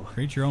so.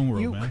 Create your own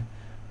world, man.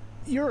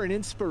 You're an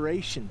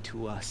inspiration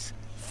to us.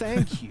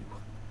 Thank you.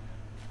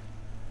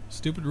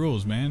 Stupid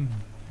rules, man.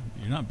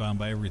 You're not bound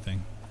by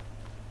everything.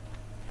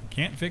 You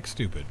can't fix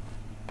stupid.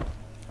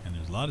 And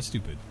there's a lot of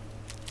stupid.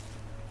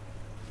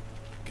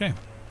 Okay.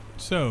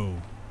 So,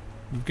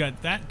 we've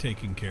got that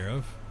taken care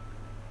of.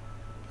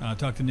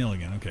 Talk to Neil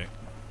again. Okay.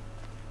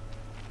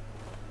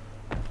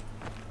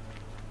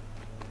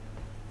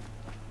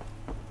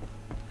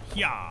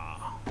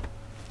 Yeah.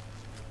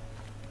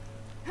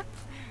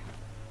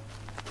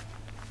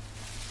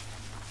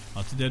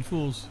 Lots of dead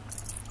fools.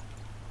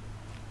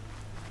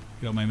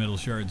 Get all my metal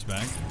shards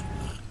back.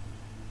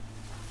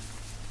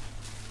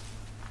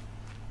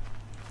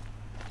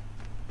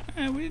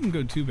 We didn't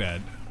go too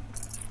bad.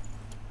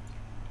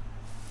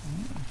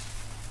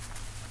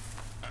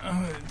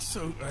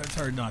 It's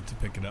hard not to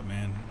pick it up,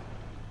 man.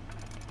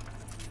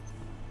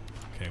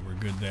 Okay, we're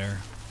good there.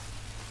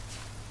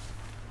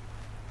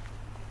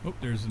 Oh,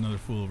 there's another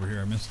fool over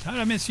here I missed. How did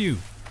I miss you?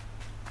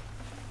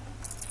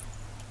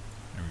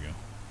 There we go.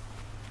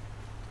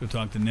 Let's go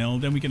talk to Nil.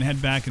 Then we can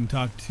head back and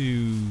talk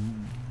to...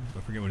 I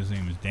forget what his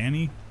name is.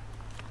 Danny?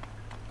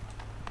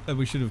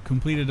 We should have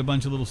completed a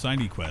bunch of little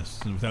sidey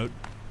quests without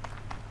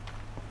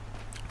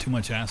too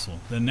much hassle.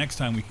 Then next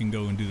time we can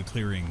go and do the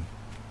clearing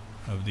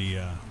of the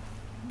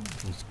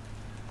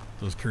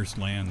those cursed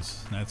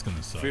lands. That's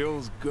gonna suck.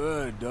 Feels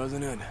good,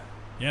 doesn't it?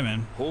 Yeah,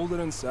 man. Hold it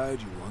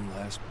inside you one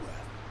last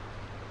breath.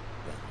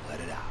 Then let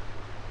it out.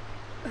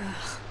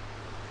 Ugh.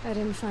 I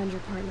didn't find your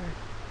partner.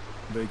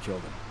 They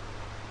killed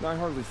him. I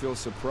hardly feel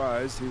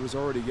surprised. He was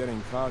already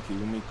getting cocky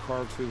when we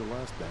carved through the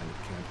last bandit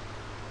camp.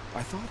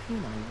 I thought he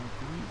and I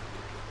agreed.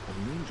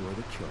 Only enjoy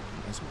the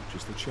killing as much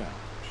as the challenge.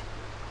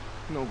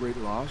 No great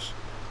loss.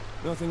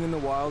 Nothing in the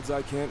wilds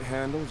I can't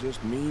handle,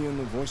 just me and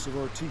the voice of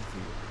our teeth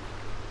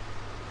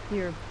here.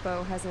 Your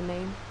bow has a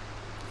name?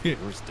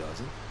 Yours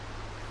doesn't?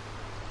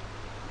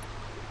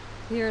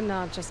 You're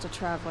not just a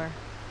traveler.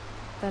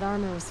 That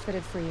armor was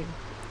fitted for you,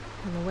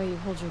 and the way you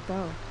hold your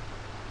bow.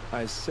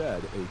 I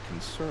said a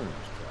concerned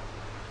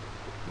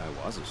traveler.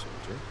 I was a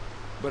soldier,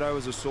 but I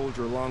was a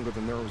soldier longer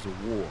than there was a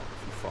war,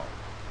 if you follow.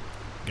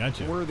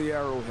 Gotcha. Where the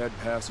arrowhead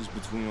passes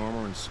between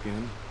armor and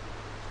skin,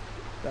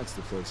 that's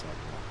the place I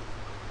belong.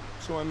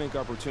 So I make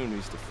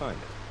opportunities to find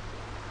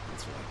it.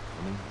 It's like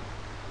coming home.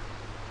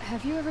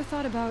 Have you ever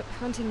thought about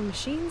hunting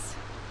machines?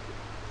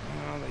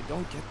 Well, they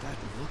don't get that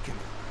look in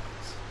their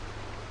eyes.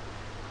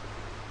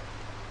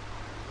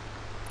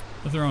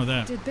 What's wrong with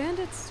that? Did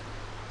bandits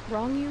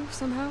wrong you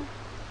somehow?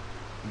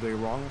 They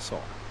wrong us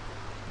all.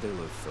 They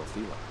live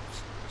filthy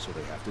lives, so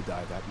they have to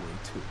die that way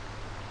too.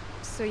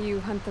 So you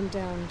hunt them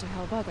down to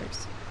help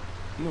others?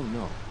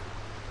 No.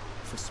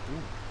 For sport.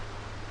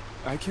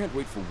 I can't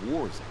wait for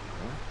wars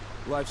anymore.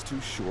 Life's too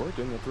short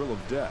and the thrill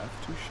of death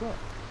too sharp.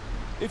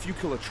 If you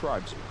kill a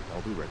tribesman,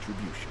 there'll be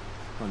retribution.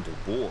 Hunt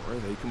a boar,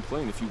 they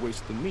complain if you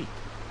waste the meat.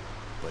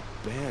 But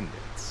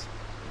bandits,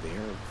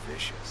 they're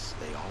vicious.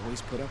 They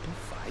always put up a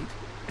fight,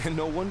 and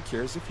no one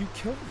cares if you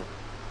kill them.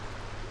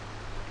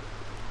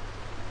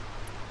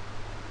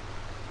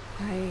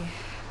 I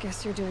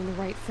guess you're doing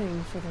the right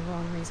thing for the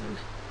wrong reason.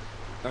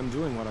 I'm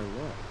doing what I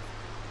love.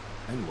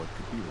 And what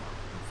could be wrong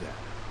with that?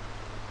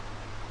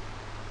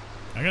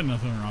 I got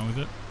nothing wrong with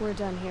it. We're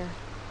done here.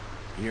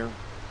 Here?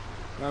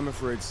 I'm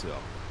afraid so.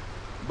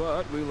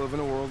 But we live in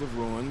a world of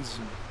ruins,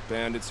 and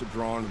bandits are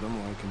drawn to them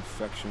like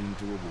infection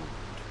to a wound.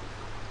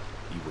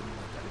 You wouldn't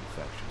let that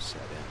infection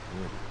set in,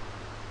 would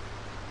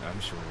you? I'm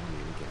sure we'll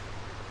meet again.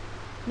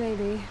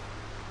 Maybe.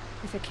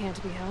 If it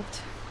can't be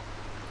helped.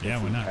 Yeah,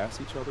 if why we not?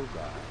 pass each other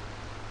by,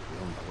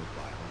 we'll know it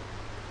by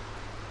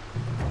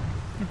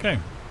heart. Okay.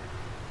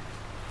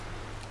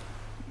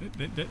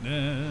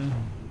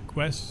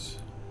 quests.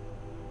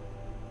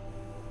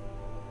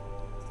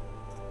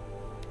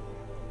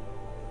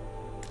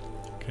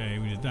 Okay,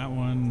 we did that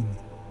one.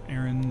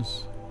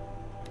 Errands.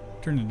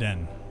 Turn to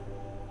den.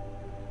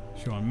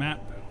 Show on map.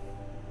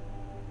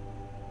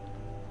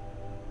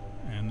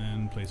 And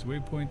then place a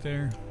waypoint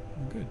there.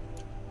 We're good.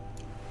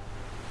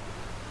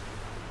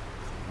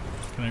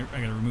 I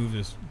gotta remove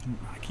this.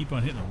 I keep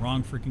on hitting the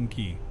wrong freaking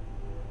key.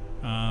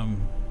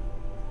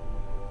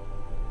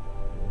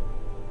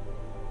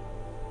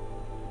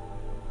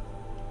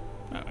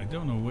 I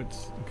don't know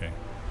what's... Okay.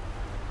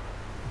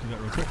 Do that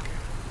real quick.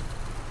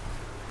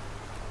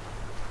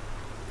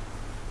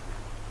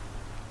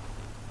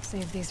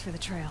 Save these for the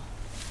trail.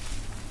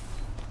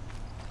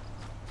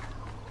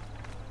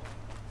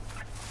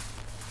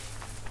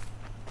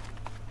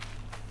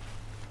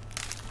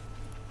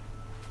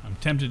 I'm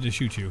tempted to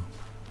shoot you,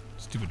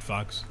 stupid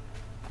fox.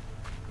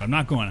 But I'm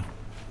not going to.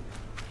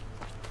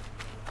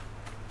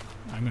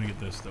 I'm going to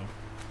get this, though.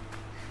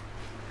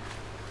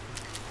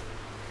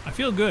 I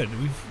feel good.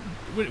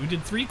 We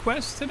did 3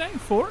 quests today?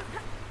 4?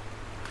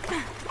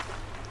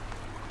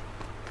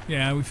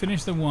 Yeah, we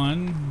finished the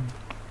one.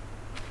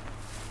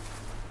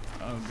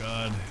 Oh,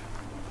 God.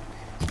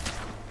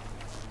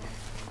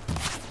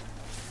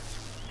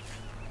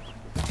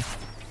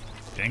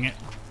 Dang it.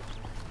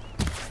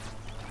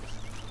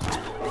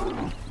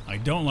 I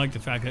don't like the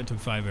fact that it took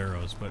 5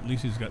 arrows, but at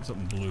least he's got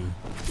something blue.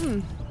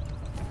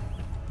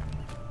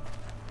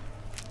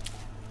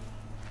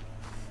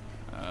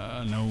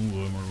 No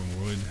more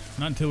wood.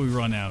 Not until we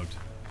run out.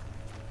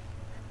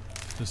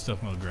 This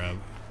stuff I'll grab.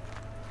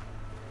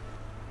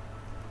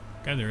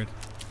 Gather it.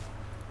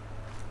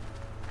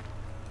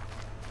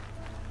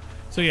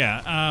 So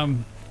yeah,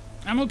 I'm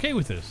okay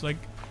with this. Like,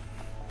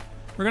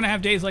 we're gonna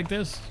have days like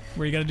this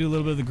where you got to do a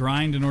little bit of the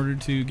grind in order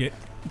to get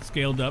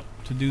scaled up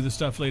to do the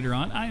stuff later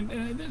on.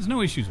 There's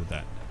no issues with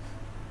that.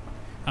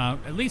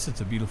 At least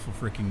it's a beautiful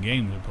freaking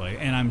game to play,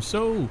 and I'm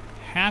so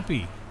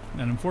happy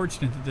and I'm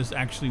fortunate that this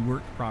actually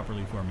worked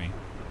properly for me.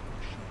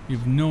 You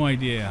have no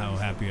idea how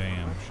happy I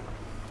am.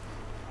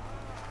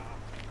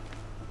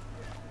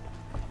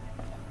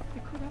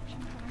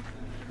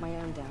 My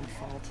own damn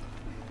fault.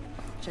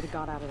 Should have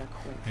got out of there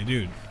quick. Hey,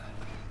 dude.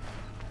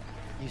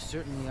 You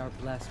certainly are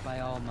blessed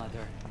by All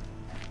Mother.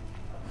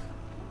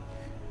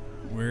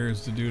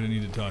 Where's the dude I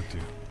need to talk to?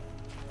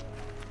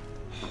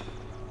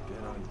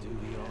 Been on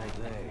duty all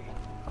day.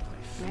 My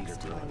feet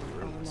Next are time, I'll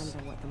going remember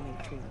what the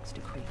matriarchs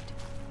decreed.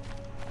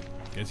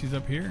 Guess he's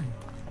up here?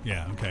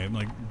 Yeah, okay. I'm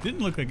like, didn't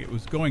look like it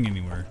was going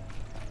anywhere.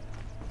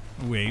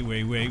 Wait.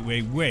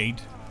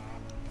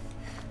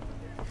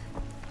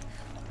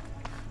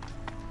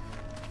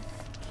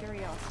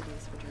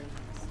 Curiosities for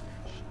dreamers.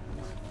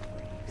 Not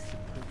graves.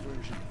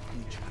 perversion of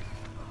nature.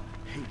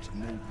 Hate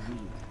no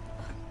rule.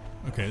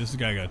 Okay, this is the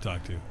guy I gotta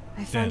talk to.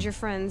 I found your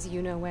friends,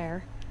 you know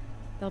where.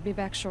 They'll be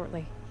back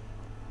shortly.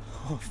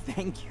 Oh,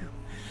 thank you.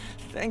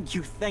 Thank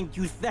you, thank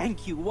you,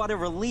 thank you. What a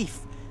relief.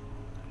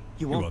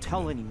 You You're won't welcome,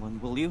 tell man.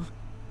 anyone, will you?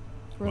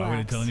 Why would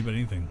I tell anybody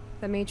anything?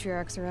 The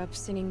matriarchs are up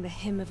singing the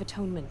Hymn of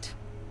Atonement.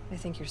 I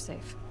think you're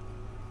safe.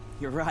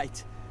 You're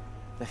right.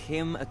 The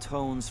hymn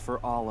atones for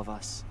all of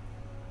us.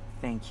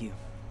 Thank you.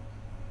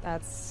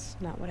 That's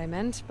not what I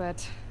meant,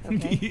 but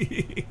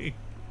okay.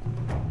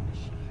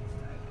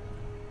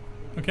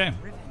 Okay.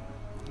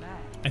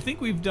 I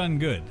think we've done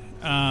good.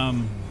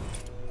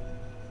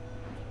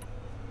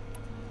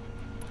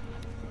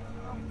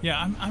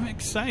 Yeah, I'm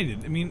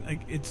excited. I mean, like,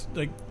 it's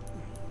like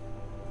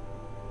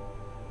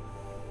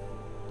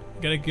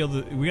we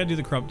gotta do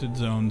the corrupted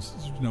zones.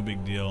 It's no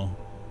big deal.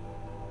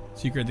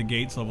 Secret at the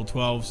gates, level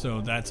 12,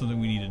 so that's something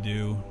we need to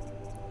do.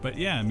 But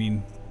yeah, I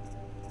mean,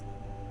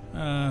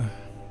 the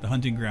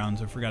hunting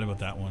grounds, I forgot about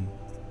that one.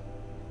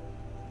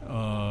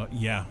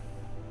 Yeah.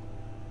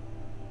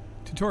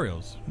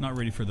 Tutorials, not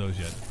ready for those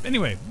yet.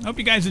 Anyway, hope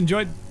you guys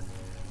enjoyed.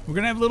 We're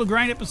gonna have little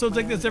grind episodes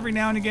like this every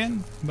now and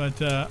again, but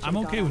I'm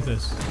okay with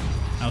this.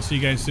 I'll see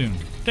you guys soon.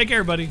 Take care,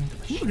 everybody.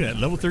 Look at that,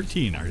 level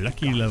 13, our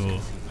lucky level.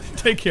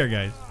 Take care,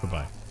 guys.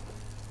 Bye-bye.